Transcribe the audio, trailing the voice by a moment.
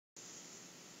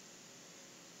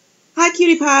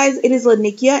Cutie Pies, it is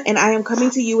Lanickia, and I am coming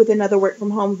to you with another work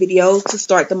from home video to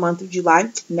start the month of July.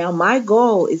 Now, my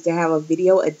goal is to have a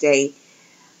video a day,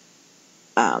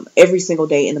 every single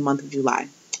day in the month of July.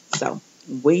 So,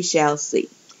 we shall see.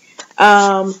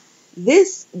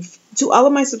 This, to all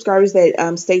of my subscribers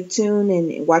that stay tuned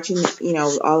and watching,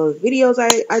 all of the videos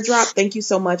I drop, thank you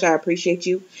so much. I appreciate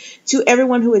you. To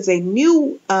everyone who is a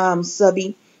new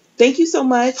subby, thank you so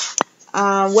much.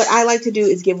 What I like to do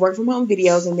is give work from home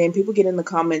videos, and then people get in the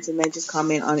comments and they just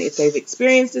comment on if they've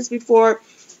experienced this before,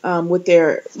 what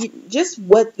their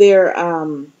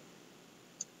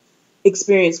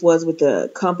experience was with the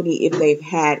company, if they've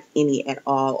had any at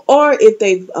all, or if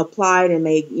they've applied and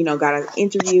they got an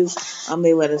interview.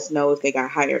 They let us know if they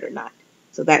got hired or not.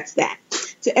 So that's that.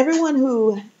 To everyone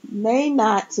who may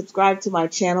not subscribe to my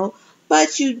channel,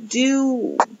 but you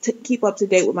do keep up to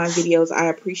date with my videos, I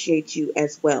appreciate you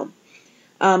as well.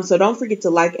 So don't forget to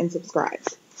like and subscribe.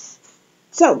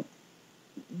 So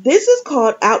this is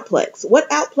called Outplex. What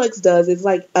Outplex does is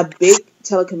like a big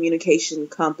telecommunication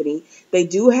company. They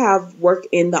do have work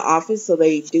in the office, so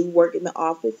they do work in the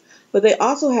office, but they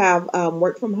also have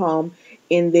work from home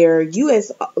in their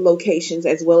U.S. locations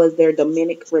as well as their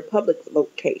Dominican Republic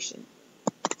location.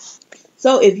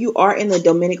 So if you are in the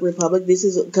Dominican Republic, this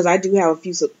is because I do have a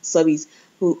few subbies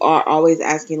who are always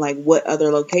asking, like, what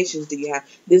other locations do you have?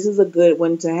 This is a good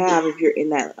one to have if you're in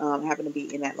that, happen to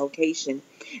be in that location,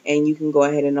 and you can go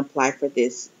ahead and apply for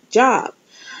this job.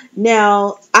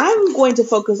 Now, I'm going to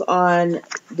focus on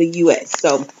the U.S.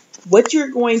 So what you're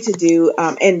going to do,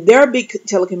 and they're a big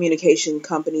telecommunication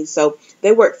company, so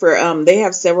they work for, they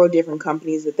have several different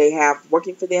companies that they have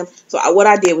working for them. So what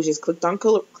I did was just clicked on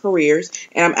careers,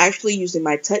 and I'm actually using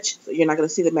my touch, so you're not going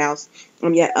to see the mouse,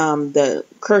 the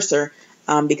cursor,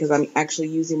 because I'm actually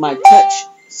using my touch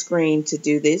screen to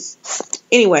do this.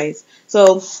 Anyways,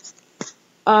 so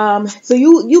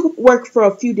you work for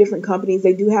a few different companies.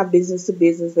 They do have business to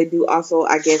business. They do also,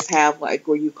 I guess, have like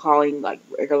where you calling like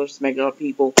regular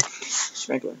people,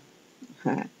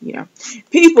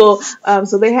 people.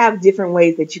 So they have different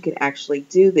ways that you can actually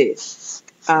do this.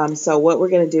 So what we're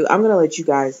going to do, I'm going to let you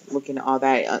guys look into all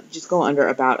that. Just go under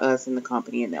About Us in the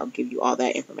company, and they'll give you all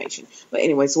that information. But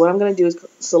anyway, so what I'm going to do is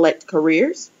select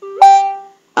careers.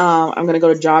 I'm going to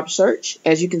go to job search.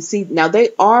 As you can see, now they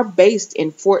are based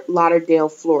in Fort Lauderdale,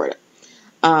 Florida.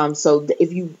 So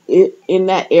if you in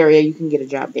that area, you can get a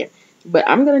job there. But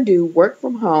I'm going to do work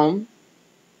from home.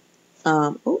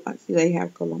 Oh, I see they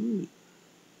have Columbia.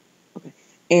 Okay.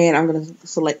 And I'm going to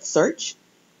select search.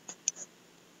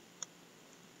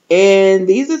 And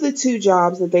these are the two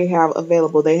jobs that they have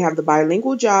available. They have the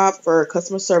bilingual job for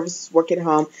customer service, work at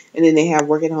home, and then they have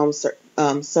work at home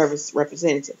service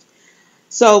representative.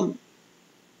 So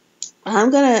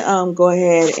I'm going to go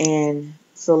ahead and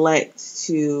select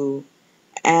to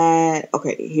add.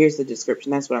 Okay, here's the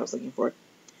description. That's what I was looking for.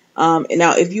 And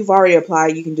now, if you've already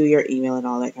applied, you can do your email and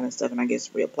all that kind of stuff, and I guess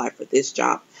reapply for this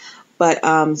job. But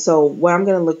so what I'm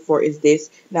going to look for is this.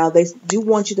 Now, they do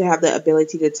want you to have the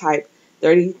ability to type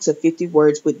 30 to 50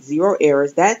 words with 0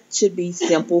 errors. That should be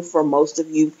simple for most of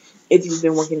you if you've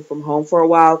been working from home for a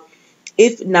while.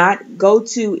 If not, go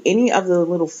to any of the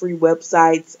little free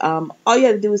websites. All you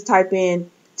have to do is type in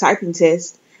typing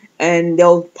test, and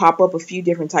they'll pop up a few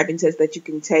different typing tests that you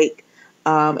can take.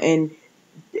 Okay,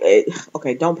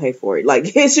 don't pay for it.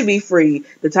 Like, it should be free.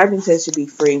 The typing test should be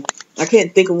free. I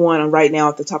can't think of one right now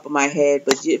off the top of my head,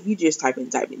 but if you just type in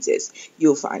typing test,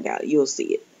 you'll find out. You'll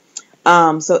see it.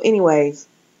 So anyways,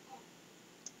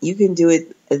 you can do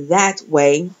it that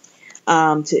way.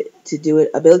 To do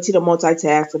it, ability to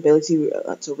multitask, ability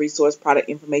to resource product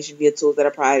information via tools that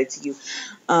are provided to you,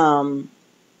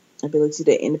 ability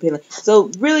to independently.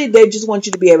 So really, they just want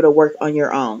you to be able to work on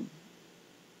your own.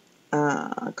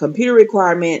 Computer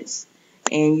requirements,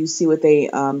 and you see what they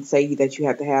say that you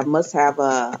have to have. Must have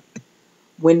a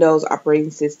Windows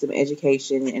operating system,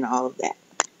 education, and all of that.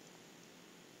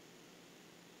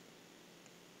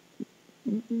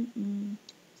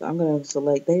 So I'm going to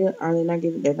select.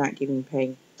 They're not giving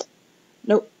pay.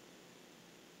 Nope.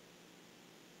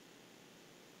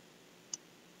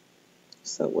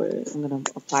 So I'm going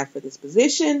to apply for this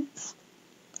position.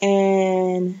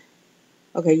 And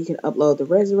okay, you can upload the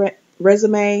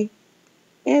resume,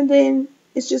 and then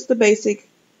it's just the basic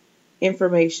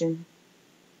information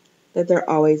that they're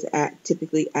always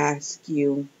typically ask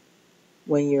you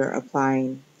when you're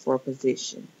applying for a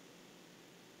position.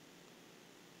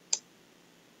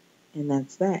 And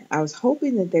that's that. I was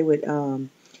hoping that they would, now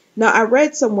I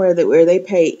read somewhere that where they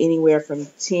pay anywhere from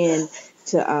 10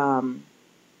 to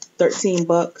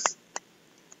 $13.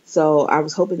 So I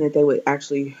was hoping that they would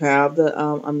actually have the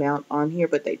amount on here,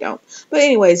 but they don't. But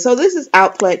anyway, so this is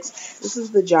Outplex. This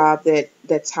is the job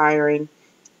that's hiring,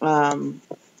 um,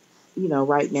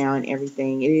 right now and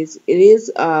everything. It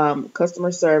is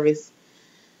customer service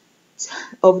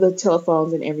over the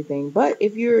telephones and everything. But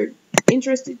if you're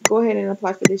interested, go ahead and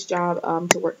apply for this job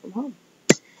to work from home.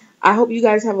 I hope you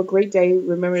guys have a great day.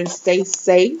 Remember to stay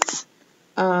safe.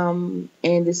 And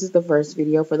this is the first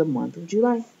video for the month of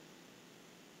July.